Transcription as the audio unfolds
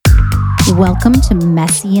Welcome to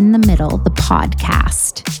Messy in the Middle, the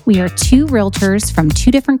podcast. We are two realtors from two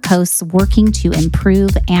different coasts working to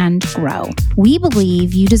improve and grow. We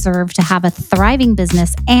believe you deserve to have a thriving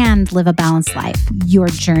business and live a balanced life. Your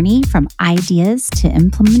journey from ideas to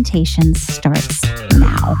implementation starts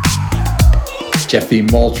now. Jeffy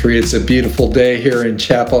Moultrie, it's a beautiful day here in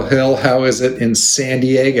Chapel Hill. How is it in San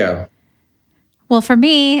Diego? Well, for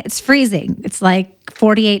me, it's freezing. It's like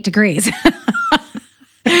 48 degrees.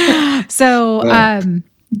 So,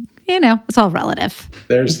 it's all relative.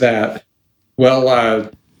 There's that.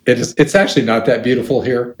 Well, it's actually not that beautiful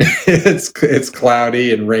here. It's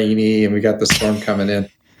cloudy and rainy, and we got the storm coming in.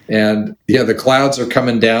 And, the clouds are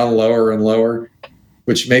coming down lower and lower,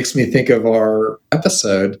 which makes me think of our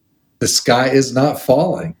episode, The Sky Is Not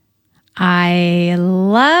Falling. I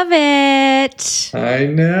love it. I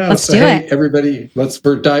know. Let's do it. Everybody, we're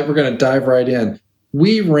going to dive right in.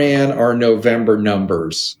 We ran our November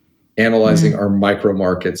numbers, analyzing our micro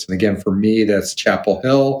markets. And again, for me, that's Chapel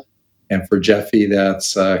Hill. And for Jeffy,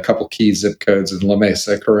 that's a couple key zip codes in La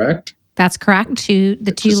Mesa, correct? That's correct.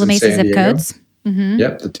 The two La Mesa zip codes. Mm-hmm.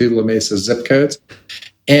 Yep, the two La Mesa zip codes.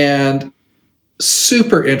 And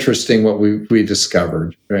super interesting what we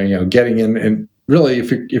discovered. Right? Getting in, and really,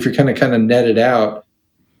 if you're kind of netted out,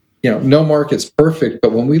 no market's perfect.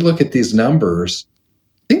 But when we look at these numbers,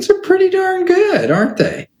 things are pretty darn good, aren't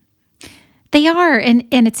they? They are. And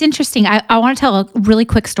it's interesting. I want to tell a really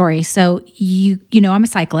quick story. So, I'm a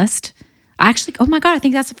cyclist. Actually, oh my God, I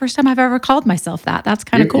think that's the first time I've ever called myself that. That's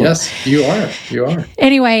kind of cool. Yes, you are. You are.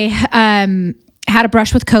 Anyway, had a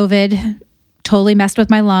brush with COVID, totally messed with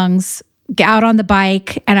my lungs, out on the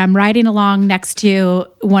bike, and I'm riding along next to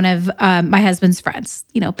one of my husband's friends,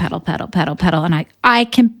 pedal, pedal, pedal, pedal. And I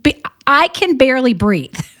can barely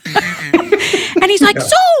breathe. And he's like,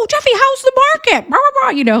 So, Jeffy, how's the market? Blah,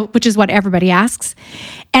 blah, blah, which is what everybody asks.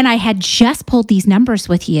 And I had just pulled these numbers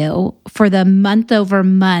with you for the month over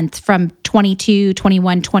month from 22,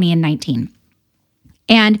 21, 20, and 19.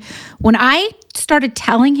 And when I started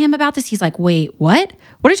telling him about this, he's like, wait, what?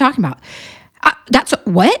 What are you talking about? That's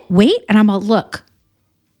what? Wait. And I'm like, look,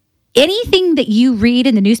 anything that you read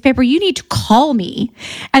in the newspaper, you need to call me.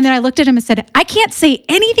 And then I looked at him and said, I can't say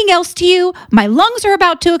anything else to you. My lungs are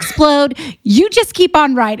about to explode. You just keep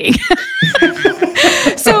on writing.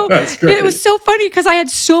 So it was so funny because I had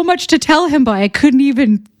so much to tell him, but I couldn't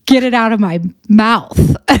even get it out of my mouth.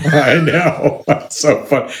 I know. That's so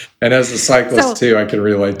fun. And as a cyclist too, I can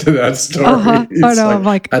relate to that story. I know. I'm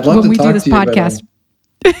like, I'd love when to we talk do this podcast.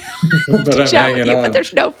 But I'm hanging on. But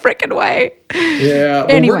there's no freaking way. Yeah.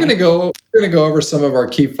 Well, anyway. We're going to go over some of our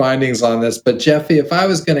key findings on this. But Jeffy, if I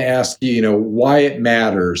was going to ask you, why it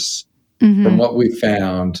matters from what we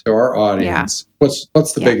found to our audience,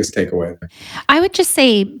 what's the biggest takeaway there? I would just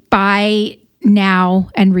say buy now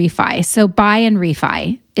and refi. So buy and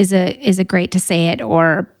refi is a great to say it,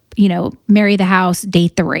 or marry the house,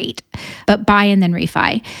 date the rate, but buy and then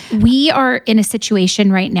refi. We are in a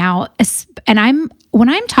situation right now, and when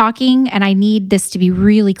I'm talking, and I need this to be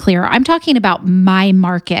really clear, I'm talking about my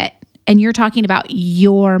market, and you're talking about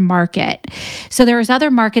your market. So there's other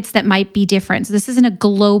markets that might be different. So this isn't a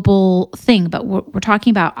global thing, but we're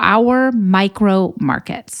talking about our micro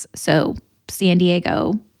markets. So San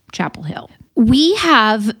Diego, Chapel Hill. We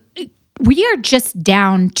are just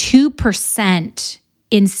down 2%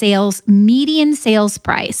 in sales, median sales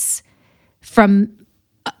price from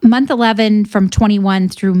month 11 from 21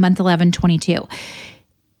 through month 11, 22.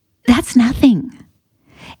 That's nothing.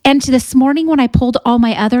 And this morning when I pulled all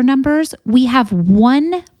my other numbers, we have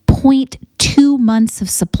 1.2 months of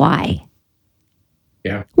supply.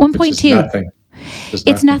 Yeah. 1.2.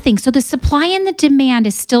 It's nothing. So the supply and the demand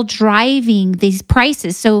is still driving these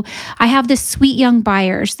prices. So I have this sweet young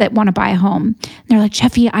buyers that want to buy a home. They're like,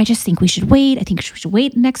 Jeffy, I just think we should wait. I think we should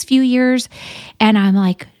wait the next few years. And I'm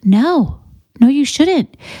like, no, you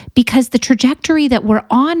shouldn't. Because the trajectory that we're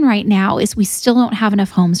on right now is we still don't have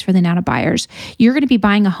enough homes for the amount of buyers. You're going to be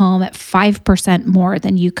buying a home at 5% more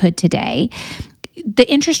than you could today. The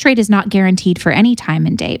interest rate is not guaranteed for any time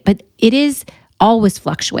and date, but it is always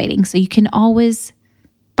fluctuating. So you can always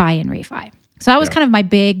buy and refi. So that was kind of my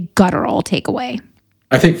big guttural takeaway.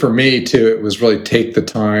 I think for me too, it was really take the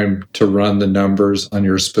time to run the numbers on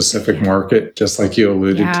your specific market, just like you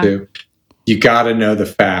alluded to. You got to know the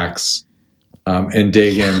facts and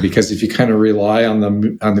dig in, because if you kind of rely on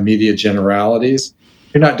the media generalities,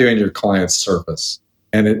 you're not doing your clients service.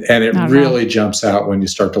 And it really jumps out when you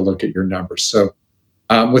start to look at your numbers. So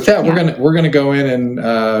with that, we're gonna go in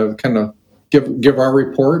and kind of give our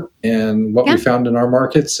report and what we found in our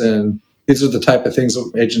markets, and these are the type of things that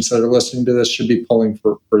agents that are listening to this should be pulling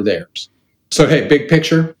for theirs. So hey, big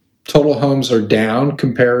picture, total homes are down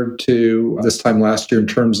compared to this time last year in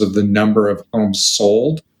terms of the number of homes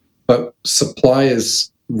sold, but supply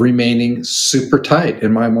is remaining super tight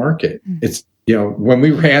in my market. It's, when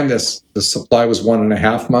we ran this, the supply was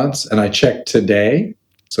 1.5 months, and I checked today.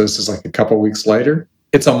 So this is like a couple of weeks later.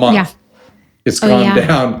 It's a month. Yeah. It's gone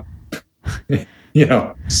down,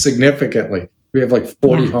 significantly. We have like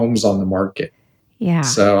 40 homes on the market. Yeah.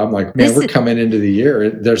 So I'm like, man, we're coming into the year.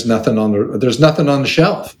 There's nothing on the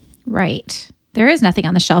shelf. Right. There is nothing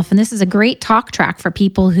on the shelf. And this is a great talk track for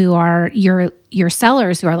people who are your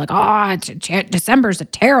sellers who are like, December's a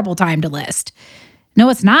terrible time to list. No,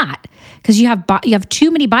 it's not. Because you have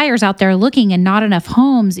too many buyers out there looking and not enough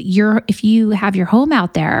homes. If you have your home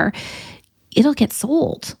out there, it'll get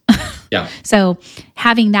sold. Yeah. So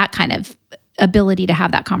having that kind of ability to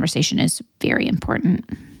have that conversation is very important.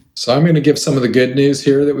 So I'm going to give some of the good news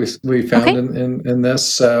here that we found in this.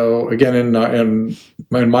 So again, in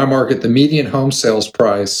my market, the median home sales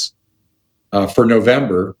price for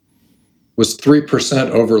November was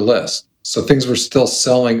 3% over list. So things were still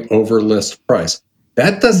selling over list price.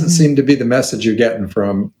 That doesn't seem to be the message you're getting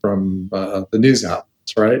from the news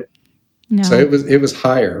outlets, right? No. So it was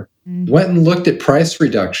higher. Went and looked at price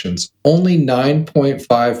reductions. Only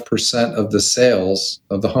 9.5% of the sales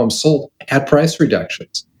of the homes sold had price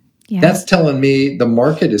reductions. Yeah. That's telling me the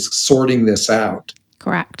market is sorting this out.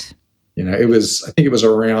 Correct. I think it was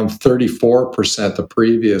around 34% the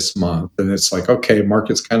previous month. And it's like, okay,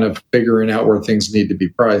 market's kind of figuring out where things need to be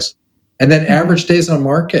priced. And then average days on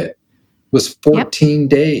market was 14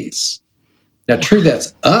 days. Now, true,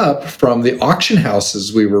 that's up from the auction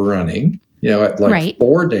houses we were running, at like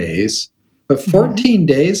 4 days. But 14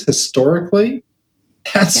 days historically,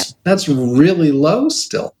 that's really low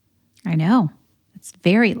still. I know. It's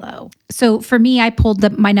very low. So for me, I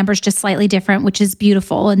pulled my numbers just slightly different, which is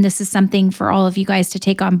beautiful. And this is something for all of you guys to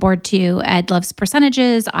take on board too. Ed loves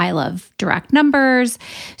percentages. I love direct numbers.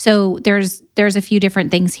 So there's a few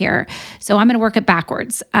different things here. So I'm going to work it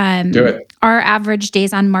backwards. Do it. Our average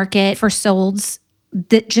days on market for solds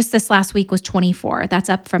just this last week was 24. That's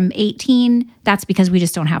up from 18. That's because we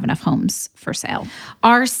just don't have enough homes for sale.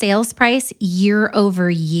 Our sales price year over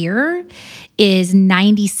year is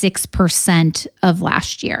 96% of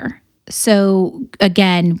last year. So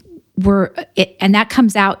again, and that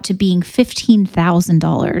comes out to being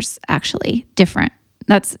 $15,000 actually different.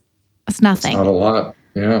 That's nothing. That's not a lot.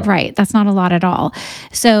 Yeah. Right. That's not a lot at all.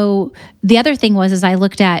 So the other thing was I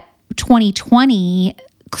looked at 2020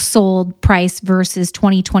 sold price versus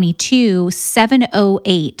 2022,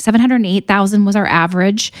 708,000 was our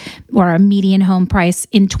average or our median home price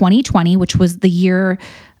in 2020, which was the year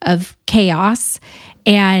of chaos,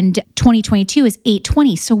 and 2022 is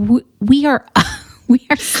 820. So we are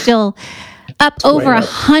still up over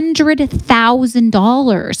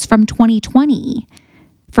 $100,000 from 2020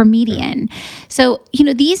 for median. So,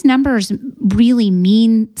 these numbers really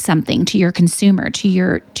mean something to your consumer, to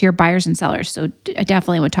your buyers and sellers. So I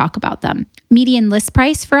definitely would talk about them. Median list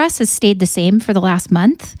price for us has stayed the same for the last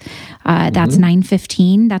month. That's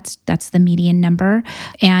 $915. That's the median number.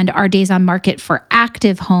 And our days on market for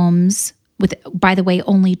active homes with, by the way,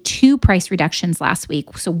 only 2 price reductions last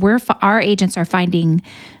week. So our agents are finding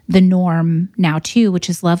the norm now too, which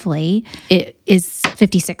is lovely. It is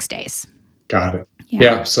 56 days. Got it.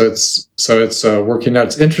 Yeah, so it's working out.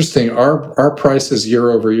 It's interesting. Our prices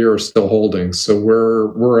year over year are still holding, so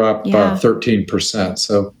we're up 13%.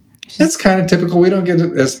 So that's kind of typical. We don't get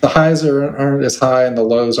it as the highs aren't as high and the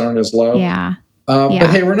lows aren't as low. Yeah. But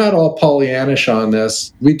hey, we're not all Pollyannish on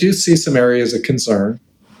this. We do see some areas of concern,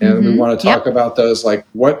 and we want to talk about those. Like,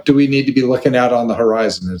 what do we need to be looking at on the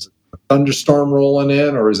horizon? Is it a thunderstorm rolling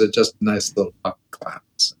in, or is it just nice little puffy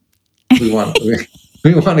clouds?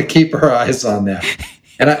 We want to keep our eyes on that.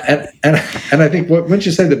 And I think wouldn't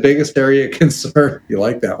you say the biggest area of concern? You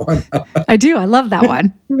like that one? I do. I love that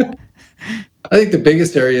one. I think the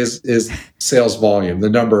biggest area is sales volume, the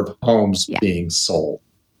number of homes being sold.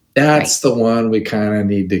 That's the one we kind of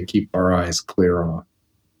need to keep our eyes clear on.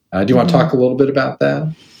 Do you want to talk a little bit about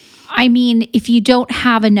that? I mean, if you don't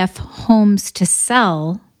have enough homes to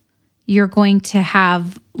sell, you're going to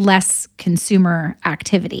have less consumer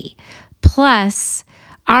activity. Plus,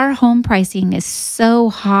 our home pricing is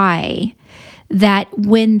so high that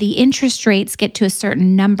when the interest rates get to a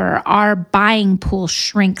certain number, our buying pool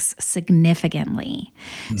shrinks significantly.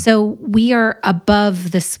 So we are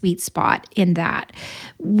above the sweet spot in that.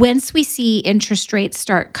 Once we see interest rates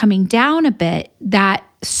start coming down a bit, that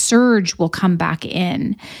surge will come back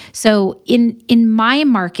in. So in my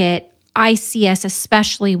market, I see us,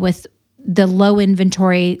 especially with the low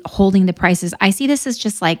inventory holding the prices, I see this as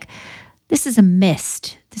just like this is a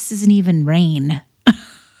mist. This isn't even rain.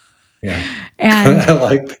 Yeah. And I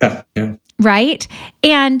like that. Yeah. right.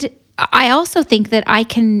 And I also think that I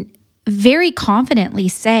can very confidently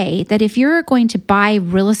say that if you're going to buy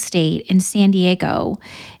real estate in San Diego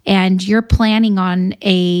and you're planning on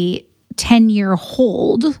a 10-year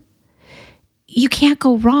hold, you can't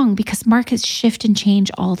go wrong because markets shift and change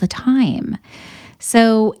all the time.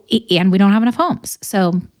 So, and we don't have enough homes.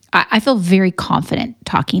 So I feel very confident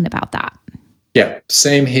talking about that. Yeah,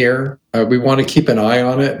 same here. We want to keep an eye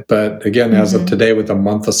on it. But again, as of today, with a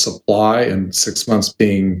month of supply and 6 months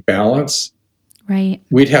being balanced, right,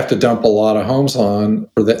 we'd have to dump a lot of homes on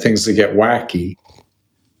for things to get wacky.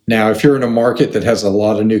 Now, if you're in a market that has a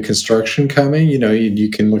lot of new construction coming, you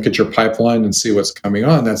can look at your pipeline and see what's coming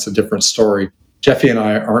on. That's a different story. Jeffy and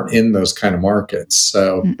I aren't in those kind of markets.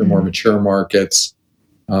 So they're more mature markets,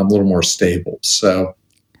 a little more stable. So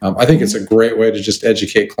I think it's a great way to just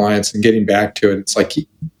educate clients. And getting back to it, it's like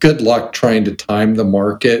good luck trying to time the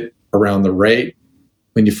market around the rate.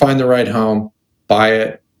 When you find the right home, buy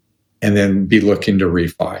it, and then be looking to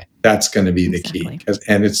refi. That's going to be the key.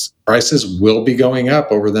 And its prices will be going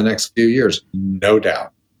up over the next few years, no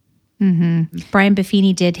doubt. Brian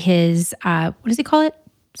Buffini did his, what does he call it?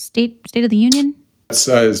 State of the Union? That's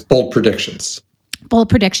his bold predictions. Bold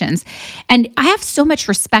predictions. And I have so much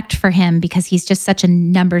respect for him because he's just such a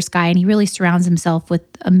numbers guy and he really surrounds himself with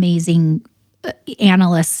amazing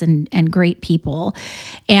analysts and great people.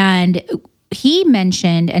 And he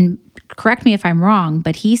mentioned, and correct me if I'm wrong,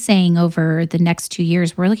 but he's saying over the next 2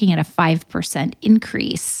 years, we're looking at a 5%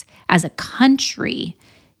 increase as a country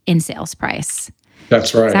in sales price.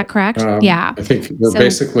 That's right. Is that correct? Yeah. I think we're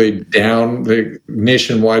basically down,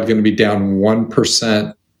 nationwide going to be down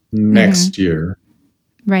 1% next year.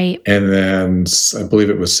 Right. And then I believe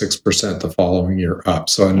it was 6% the following year up.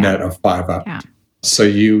 So a net of 5 up. Yeah. So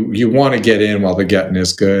you want to get in while the getting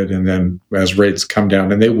is good. And then as rates come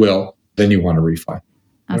down, and they will, then you want to refi.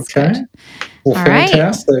 That's okay. Good. Well, all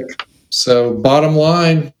fantastic. Right. So bottom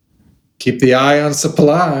line, keep the eye on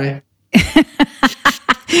supply.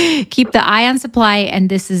 Keep the eye on supply. And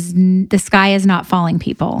the sky is not falling,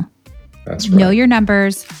 people. That's right. Know your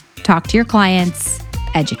numbers, talk to your clients,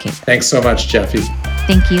 educate. Thanks so much, Jeffy.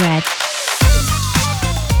 Thank you, Ed.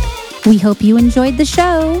 We hope you enjoyed the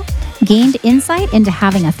show, gained insight into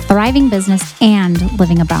having a thriving business and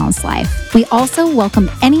living a balanced life. We also welcome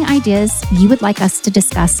any ideas you would like us to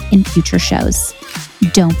discuss in future shows.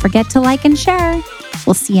 Don't forget to like and share.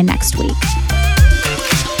 We'll see you next week.